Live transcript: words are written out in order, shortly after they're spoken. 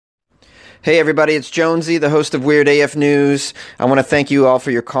Hey everybody, it's Jonesy, the host of Weird AF News. I want to thank you all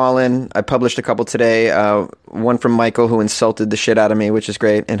for your call-in. I published a couple today. One from Michael, who insulted the shit out of me, which is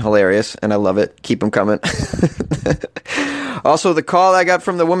great and hilarious, and I love it. Keep them coming. Also, the call I got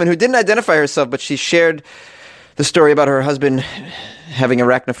from the woman who didn't identify herself, but she shared the story about her husband having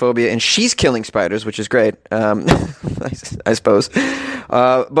arachnophobia, and she's killing spiders, which is great, I suppose.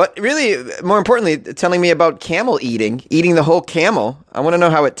 But really, more importantly, telling me about camel eating the whole camel. I want to know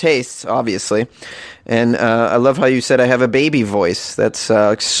how it tastes, obviously. And I love how you said I have a baby voice. That's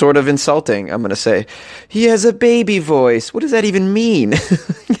sort of insulting, I'm going to say. He has a baby voice. What does that even mean?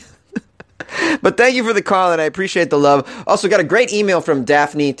 But thank you for the call, and I appreciate the love. Also got a great email from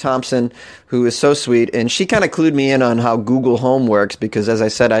Daphne Thompson, who is so sweet, and she kind of clued me in on how Google Home works, because as I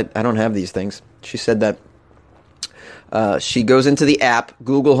said, I don't have these things. She said that she goes into the app,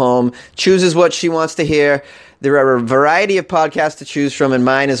 Google Home, chooses what she wants to hear. There are a variety of podcasts to choose from, and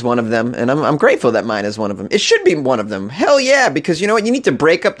mine is one of them, and I'm grateful that mine is one of them. It should be one of them. Hell yeah, because you know what? You need to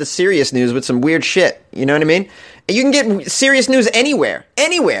break up the serious news with some weird shit. You know what I mean? And you can get serious news anywhere.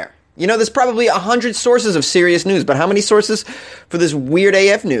 Anywhere. You know, there's probably 100 sources of serious news, but how many sources for this weird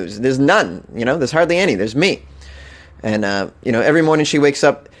AF news? There's none. You know, there's hardly any. There's me. And, you know, every morning she wakes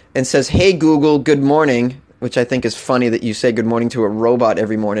up and says, "Hey, Google, good morning," which I think is funny that you say good morning to a robot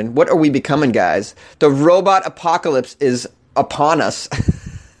every morning. What are we becoming, guys? The robot apocalypse is upon us.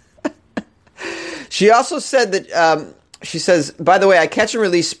 She also said that, she says, "By the way, I catch and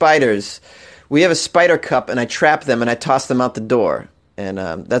release spiders. We have a spider cup, and I trap them, and I toss them out the door." And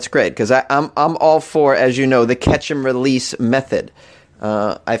that's great, because I'm all for, as you know, the catch and release method.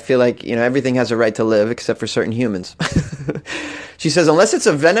 I feel like, you know, everything has a right to live except for certain humans. She says, "Unless it's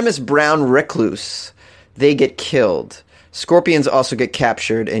a venomous brown recluse, they get killed. Scorpions also get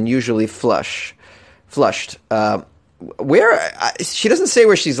captured and usually flushed. She doesn't say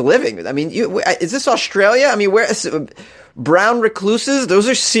where she's living. I mean, is this Australia? I mean, where brown recluses? Those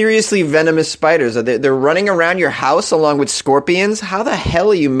are seriously venomous spiders. They're running around your house along with scorpions. How the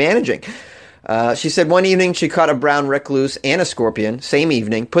hell are you managing?" She said one evening she caught a brown recluse and a scorpion, same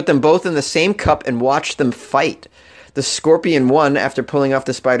evening, put them both in the same cup and watched them fight. The scorpion won after pulling off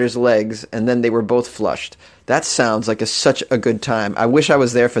the spider's legs, and then they were both flushed. That sounds like such a good time. I wish I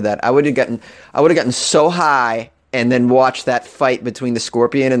was there for that. I would have gotten so high and then watched that fight between the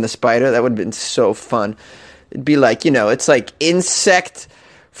scorpion and the spider. That would have been so fun. It'd be like, you know, it's like insect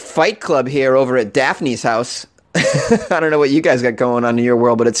fight club here over at Daphne's house. I don't know what you guys got going on in your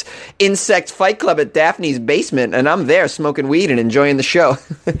world, but it's insect fight club at Daphne's basement, and I'm there smoking weed and enjoying the show.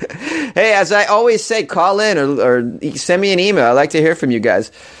 Hey, as I always say, call in or send me an email. I like to hear from you guys.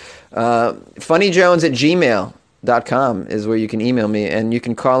 funnyjones@gmail.com is where you can email me, and you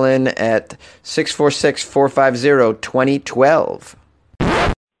can call in at 646-450-2012.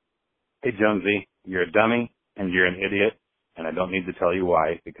 Hey, Jonesy, you're a dummy and you're an idiot, and I don't need to tell you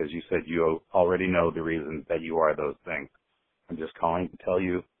why, because you said you already know the reasons that you are those things. I'm just calling to tell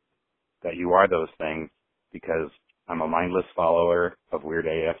you that you are those things because I'm a mindless follower of Weird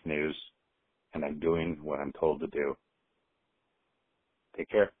AF News, and I'm doing what I'm told to do. Take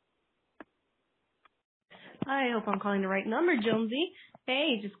care. Hi, I hope I'm calling the right number, Jonesy.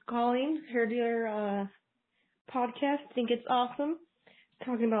 Hey, just calling. Heard your podcast. Think it's awesome.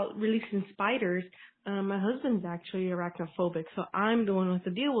 Talking about releasing spiders. My husband's actually arachnophobic, so I'm the one with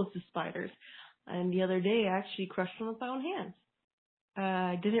to deal with the spiders. And the other day, I actually crushed one with my own hands.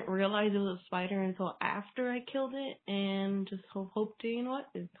 I didn't realize it was a spider until after I killed it, and just hope to, you know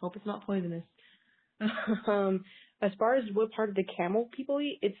what? Hope it's not poisonous. As far as what part of the camel people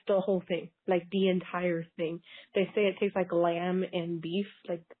eat, it's the whole thing, like the entire thing. They say it tastes like lamb and beef,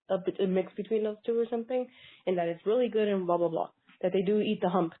 like a mix between those two or something, and that it's really good and blah, blah, blah. That they do eat the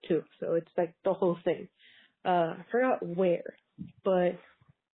hump too, so it's like the whole thing. I forgot where, but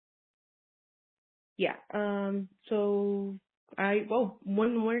yeah. So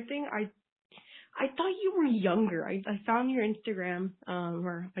one more thing. I thought you were younger. I found your Instagram,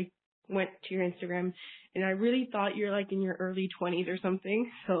 or I went to your Instagram, and I really thought you're like in your early 20s or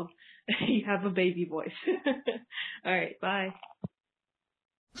something. So you have a baby voice. All right, bye.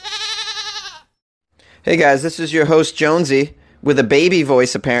 Hey guys, this is your host Jonesy. With a baby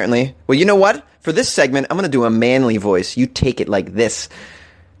voice, apparently. Well, you know what? For this segment, I'm going to do a manly voice. You take it like this.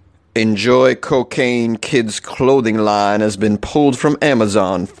 Enjoy Cocaine Kids clothing line has been pulled from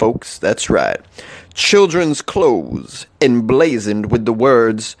Amazon, folks. That's right. Children's clothes, emblazoned with the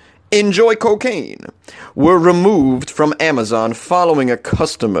words, "Enjoy Cocaine," were removed from Amazon following a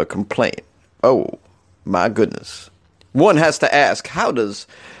customer complaint. Oh, my goodness. One has to ask, how does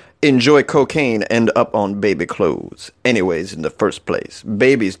Enjoy Cocaine end up on baby clothes anyways in the first place?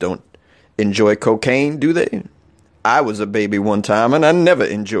 Babies don't enjoy cocaine, do they? I was a baby one time and I never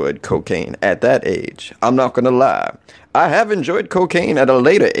enjoyed cocaine at that age. I'm not gonna lie. I have enjoyed cocaine at a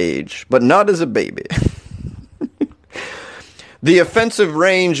later age, but not as a baby. The offensive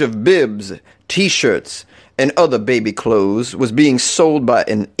range of bibs, t-shirts, and other baby clothes was being sold by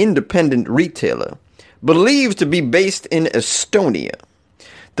an independent retailer, believed to be based in Estonia.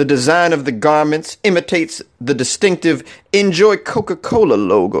 The design of the garments imitates the distinctive Enjoy Coca-Cola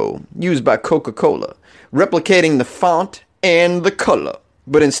logo used by Coca-Cola, replicating the font and the color,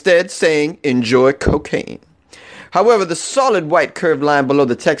 but instead saying Enjoy Cocaine. However, the solid white curved line below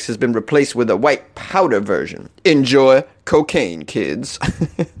the text has been replaced with a white powder version. Enjoy cocaine, kids.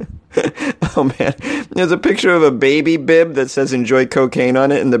 Oh, man. There's a picture of a baby bib that says enjoy cocaine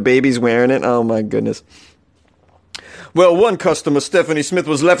on it, and the baby's wearing it. Oh, my goodness. Well, one customer, Stephanie Smith,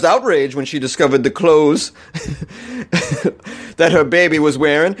 was left outraged when she discovered the clothes that her baby was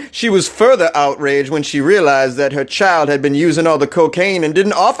wearing. She was further outraged when she realized that her child had been using all the cocaine and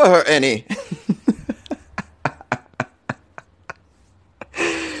didn't offer her any.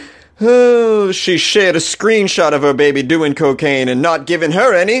 Oh, she shared a screenshot of her baby doing cocaine and not giving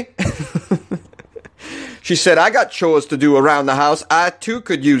her any. She said, I got chores to do around the house. I, too,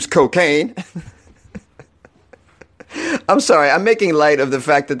 could use cocaine. I'm sorry, I'm making light of the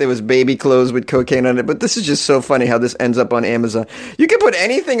fact that there was baby clothes with cocaine on it, but this is just so funny how this ends up on Amazon. You can put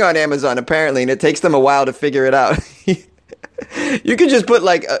anything on Amazon, apparently, and it takes them a while to figure it out. You can just put,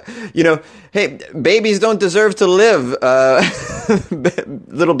 like, hey, babies don't deserve to live,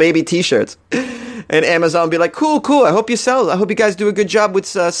 little baby t-shirts. And Amazon will be like, cool, I hope you guys do a good job with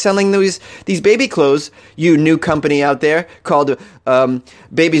selling these baby clothes, you new company out there called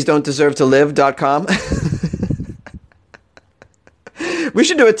babiesdon'tdeservetolive.com. We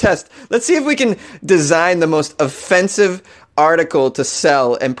should do a test. Let's see if we can design the most offensive article to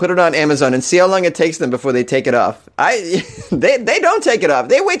sell and put it on Amazon and see how long it takes them before they take it off. They don't take it off.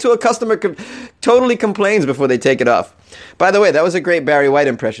 They wait till a customer totally complains before they take it off. By the way, that was a great Barry White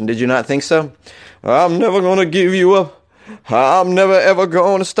impression. Did you not think so? I'm never going to give you up. I'm never ever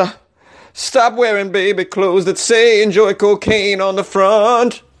going to stop wearing baby clothes that say enjoy cocaine on the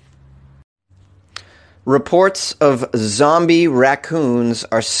front. Reports of zombie raccoons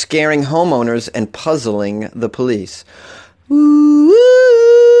are scaring homeowners and puzzling the police. Ooh,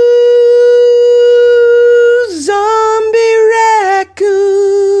 zombie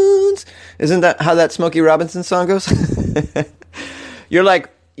raccoons. Isn't that how that Smokey Robinson song goes?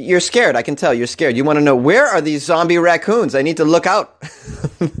 You're scared. I can tell you're scared. You want to know, where are these zombie raccoons? I need to look out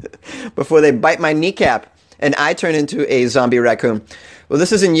before they bite my kneecap and I turn into a zombie raccoon. Well,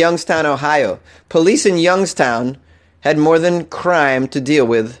 this is in Youngstown, Ohio. Police in Youngstown had more than crime to deal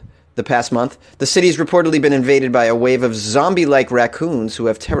with the past month. The city's reportedly been invaded by a wave of zombie-like raccoons who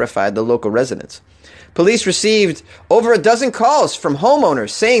have terrified the local residents. Police received over a dozen calls from homeowners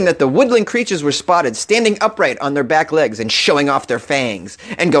saying that the woodland creatures were spotted standing upright on their back legs and showing off their fangs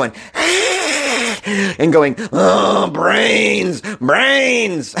and going, oh, brains.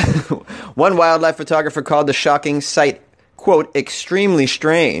 One wildlife photographer called the shocking sight, quote, extremely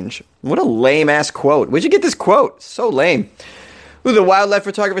strange. What a lame-ass quote. Where'd you get this quote? So lame. Ooh, the wildlife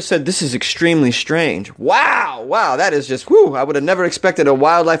photographer said, this is extremely strange. Wow, that is just, whew, I would have never expected a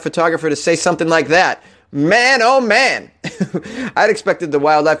wildlife photographer to say something like that. Man, oh man. I'd expected the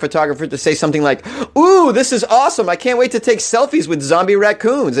wildlife photographer to say something like, ooh, this is awesome. I can't wait to take selfies with zombie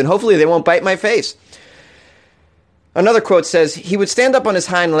raccoons, and hopefully they won't bite my face. Another quote says, he would stand up on his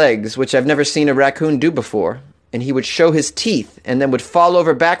hind legs, which I've never seen a raccoon do before, and he would show his teeth and then would fall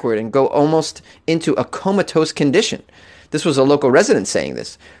over backward and go almost into a comatose condition. This was a local resident saying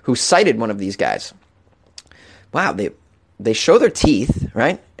this, who cited one of these guys. Wow, they show their teeth,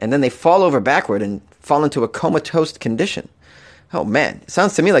 right? And then they fall over backward and fall into a comatose condition. Oh, man. It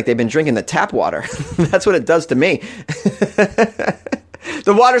sounds to me like they've been drinking the tap water. That's what it does to me. The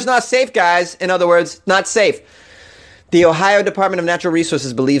water's not safe, guys. In other words, not safe. The Ohio Department of Natural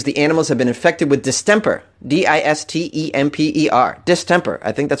Resources believes the animals have been infected with distemper. D-I-S-T-E-M-P-E-R. Distemper.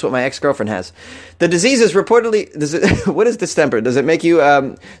 I think that's what my ex-girlfriend has. The disease is reportedly... what is distemper? Does it make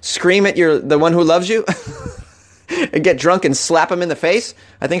you scream at the one who loves you? And get drunk and slap him in the face?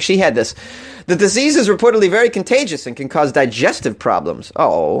 I think she had this. The disease is reportedly very contagious and can cause digestive problems.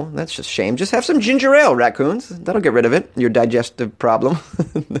 Oh, that's just a shame. Just have some ginger ale, raccoons. That'll get rid of it, your digestive problem.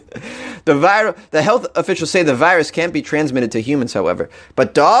 The health officials say the virus can't be transmitted to humans, however.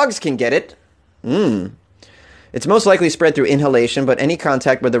 But dogs can get it. It's most likely spread through inhalation, but any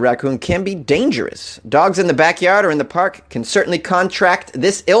contact with a raccoon can be dangerous. Dogs in the backyard or in the park can certainly contract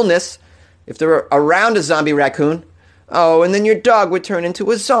this illness if they're around a zombie raccoon. Oh, and then your dog would turn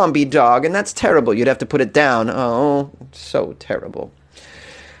into a zombie dog, and that's terrible. You'd have to put it down. Oh, so terrible.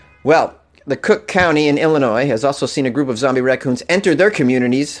 Well, the Cook County in Illinois has also seen a group of zombie raccoons enter their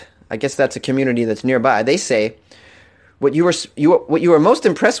communities. I guess that's a community that's nearby. They say, what you are most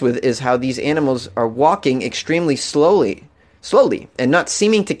impressed with is how these animals are walking extremely slowly, and not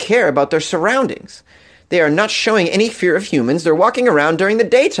seeming to care about their surroundings. They are not showing any fear of humans. They're walking around during the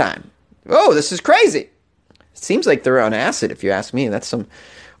daytime. Oh, this is crazy. Seems like they're on acid, if you ask me.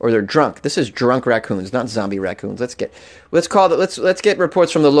 Or they're drunk. This is drunk raccoons, not zombie raccoons. Let's get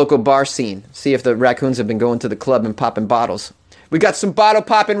reports from the local bar scene. See if the raccoons have been going to the club and popping bottles. We got some bottle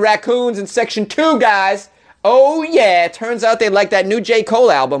popping raccoons in section 2, guys. Oh yeah, turns out they like that new J. Cole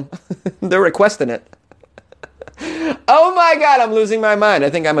album. They're requesting it. Oh my God, I'm losing my mind. I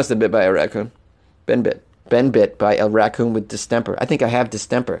think I must have been bit by a raccoon. Been bit by a raccoon with distemper. I think I have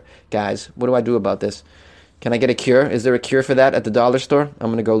distemper, guys. What do I do about this? Can I get a cure? Is there a cure for that at the dollar store? I'm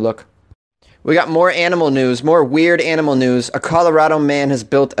going to go look. We got more animal news, more weird animal news. A Colorado man has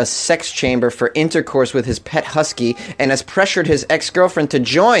built a sex chamber for intercourse with his pet husky and has pressured his ex-girlfriend to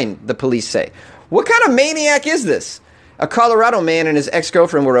join, the police say. What kind of maniac is this? A Colorado man and his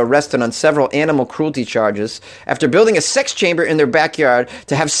ex-girlfriend were arrested on several animal cruelty charges after building a sex chamber in their backyard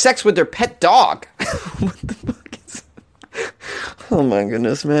to have sex with their pet dog. What the fuck is... Oh my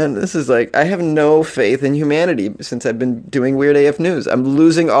goodness, man. This is like, I have no faith in humanity since I've been doing Weird AF News. I'm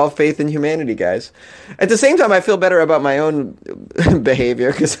losing all faith in humanity, guys. At the same time, I feel better about my own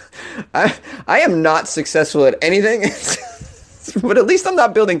behavior because I am not successful at anything. But at least I'm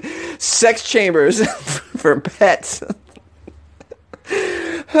not building sex chambers for pets.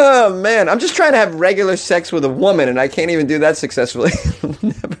 Oh, man. I'm just trying to have regular sex with a woman, and I can't even do that successfully.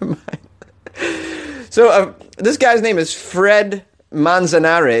 Never mind. So this guy's name is Fred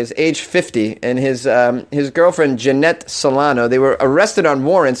Manzanares, age 50, and his girlfriend, Jeanette Solano. They were arrested on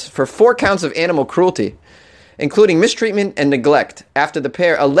warrants for 4 counts of animal cruelty, including mistreatment and neglect, after the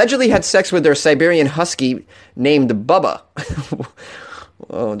pair allegedly had sex with their Siberian husky named Bubba.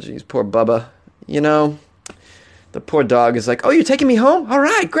 Oh, jeez, poor Bubba. You know, the poor dog is like, oh, you're taking me home? All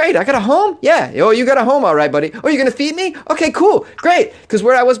right, great. I got a home? Yeah. Oh, you got a home? All right, buddy. Oh, you're going to feed me? Okay, cool. Great. Because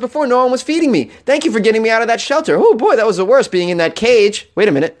where I was before, no one was feeding me. Thank you for getting me out of that shelter. Oh, boy, that was the worst, being in that cage. Wait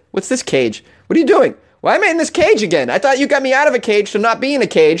a minute. What's this cage? What are you doing? Why am I in this cage again? I thought you got me out of a cage to not be in a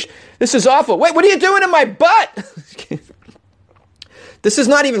cage. This is awful. Wait, what are you doing in my butt? This is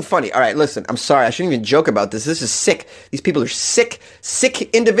not even funny. All right, listen, I'm sorry. I shouldn't even joke about this. This is sick. These people are sick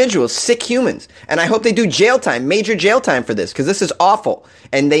individuals, sick humans. And I hope they do jail time, major jail time for this, because this is awful.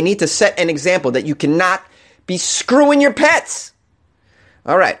 And they need to set an example that you cannot be screwing your pets.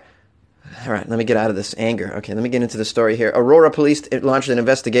 All right, let me get out of this anger. Okay, let me get into the story here. Aurora police launched an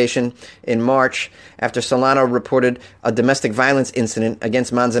investigation in March after Solano reported a domestic violence incident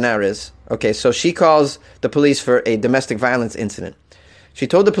against Manzanares. Okay, so she calls the police for a domestic violence incident. She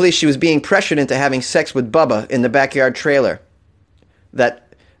told the police she was being pressured into having sex with Bubba in the backyard trailer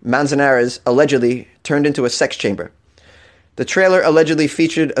that Manzanares allegedly turned into a sex chamber. The trailer allegedly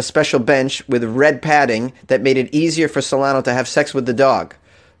featured a special bench with red padding that made it easier for Solano to have sex with the dog.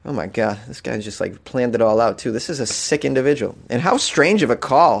 Oh my God, this guy's just like planned it all out too. This is a sick individual. And how strange of a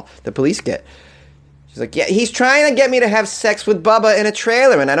call the police get. She's like, yeah, he's trying to get me to have sex with Bubba in a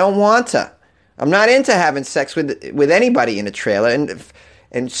trailer and I don't want to. I'm not into having sex with anybody in a trailer,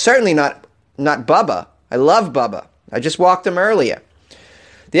 and certainly not Bubba. I love Bubba. I just walked him earlier.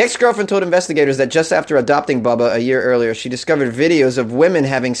 The ex-girlfriend told investigators that just after adopting Bubba a year earlier, she discovered videos of women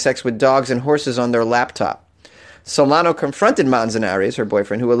having sex with dogs and horses on their laptop. Solano confronted Manzanares, her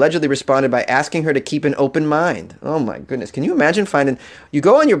boyfriend, who allegedly responded by asking her to keep an open mind. Oh my goodness. Can you imagine you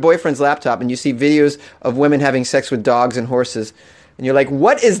go on your boyfriend's laptop and you see videos of women having sex with dogs and horses, and you're like,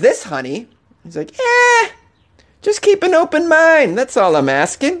 what is this, honey? He's like, just keep an open mind. That's all I'm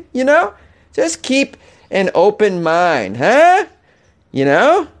asking, you know? Just keep an open mind, huh? You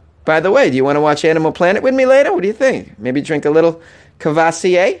know? By the way, do you want to watch Animal Planet with me later? What do you think? Maybe drink a little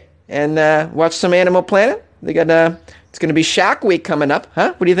Cavassier and watch some Animal Planet? They got it's going to be Shark Week coming up,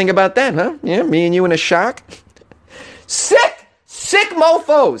 huh? What do you think about that, huh? Yeah, me and you and a shark? Sick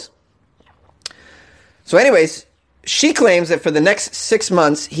mofos. So anyways, she claims that for the next 6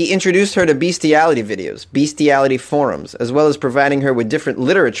 months, he introduced her to bestiality videos, bestiality forums, as well as providing her with different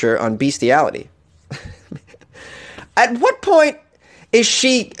literature on bestiality. At what point is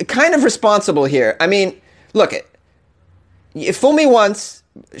she kind of responsible here? I mean, look, fool me once,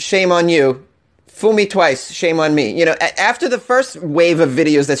 shame on you. Fool me twice, shame on me. You know, after the first wave of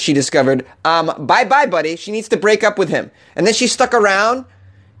videos that she discovered, bye-bye, buddy. She needs to break up with him. And then she stuck around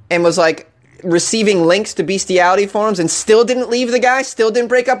and was like, receiving links to bestiality forums and still didn't leave the guy, still didn't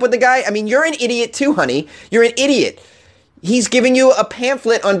break up with the guy? I mean, you're an idiot too, honey. You're an idiot. He's giving you a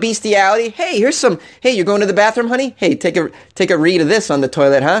pamphlet on bestiality. Hey, hey, you're going to the bathroom, honey? Hey, take a read of this on the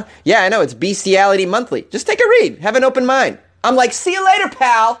toilet, huh? Yeah, I know, it's Bestiality Monthly. Just take a read. Have an open mind. I'm like, see you later,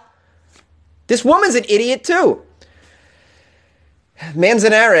 pal. This woman's an idiot too.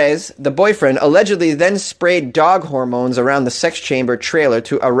 Manzanares, the boyfriend, allegedly then sprayed dog hormones around the sex chamber trailer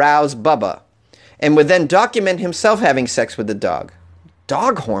to arouse Bubba, and would then document himself having sex with the dog.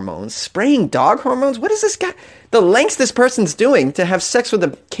 Dog hormones? Spraying dog hormones? What is this guy? The lengths this person's doing to have sex with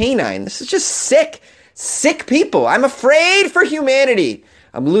a canine. This is just sick. Sick people. I'm afraid for humanity.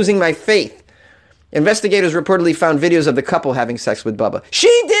 I'm losing my faith. Investigators reportedly found videos of the couple having sex with Bubba. She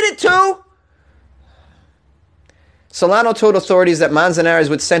did it too! Solano told authorities that Manzanares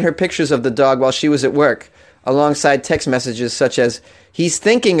would send her pictures of the dog while she was at work, alongside text messages such as, "He's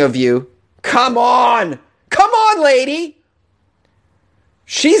thinking of you." Come on! Come on, lady!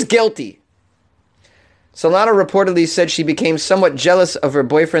 She's guilty. Solano reportedly said she became somewhat jealous of her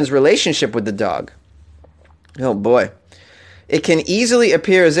boyfriend's relationship with the dog. Oh boy. "It can easily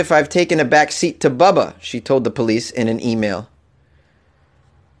appear as if I've taken a back seat to Bubba," she told the police in an email.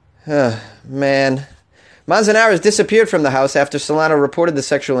 Man. Manzanares disappeared from the house after Solano reported the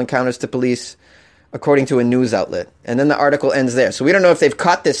sexual encounters to police, according to a news outlet. And then the article ends there. So we don't know if they've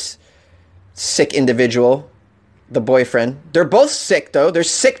caught this sick individual, the boyfriend. They're both sick, though. They're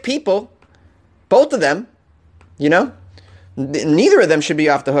sick people. Both of them. You know? Neither of them should be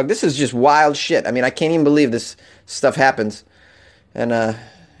off the hook. This is just wild shit. I mean, I can't even believe this stuff happens. And,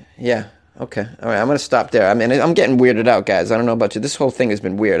 yeah. Okay. All right. I'm going to stop there. I mean, I'm getting weirded out, guys. I don't know about you. This whole thing has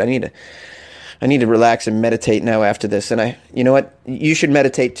been weird. I need to relax and meditate now after this. And you know what? You should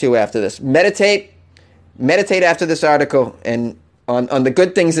meditate too after this. Meditate after this article and on the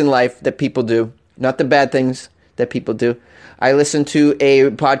good things in life that people do, not the bad things that people do. I listened to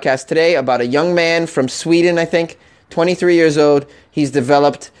a podcast today about a young man from Sweden, I think, 23 years old. He's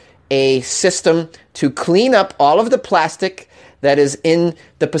developed a system to clean up all of the plastic that is in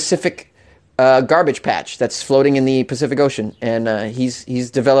the Pacific garbage patch that's floating in the Pacific Ocean, and he's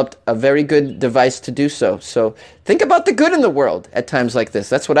developed a very good device to do so. So think about the good in the world at times like this.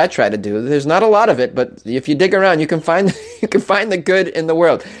 That's what I try to do. There's not a lot of it, but if you dig around, you can find the good in the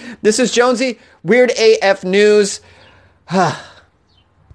world. This is Jonesy, Weird AF News.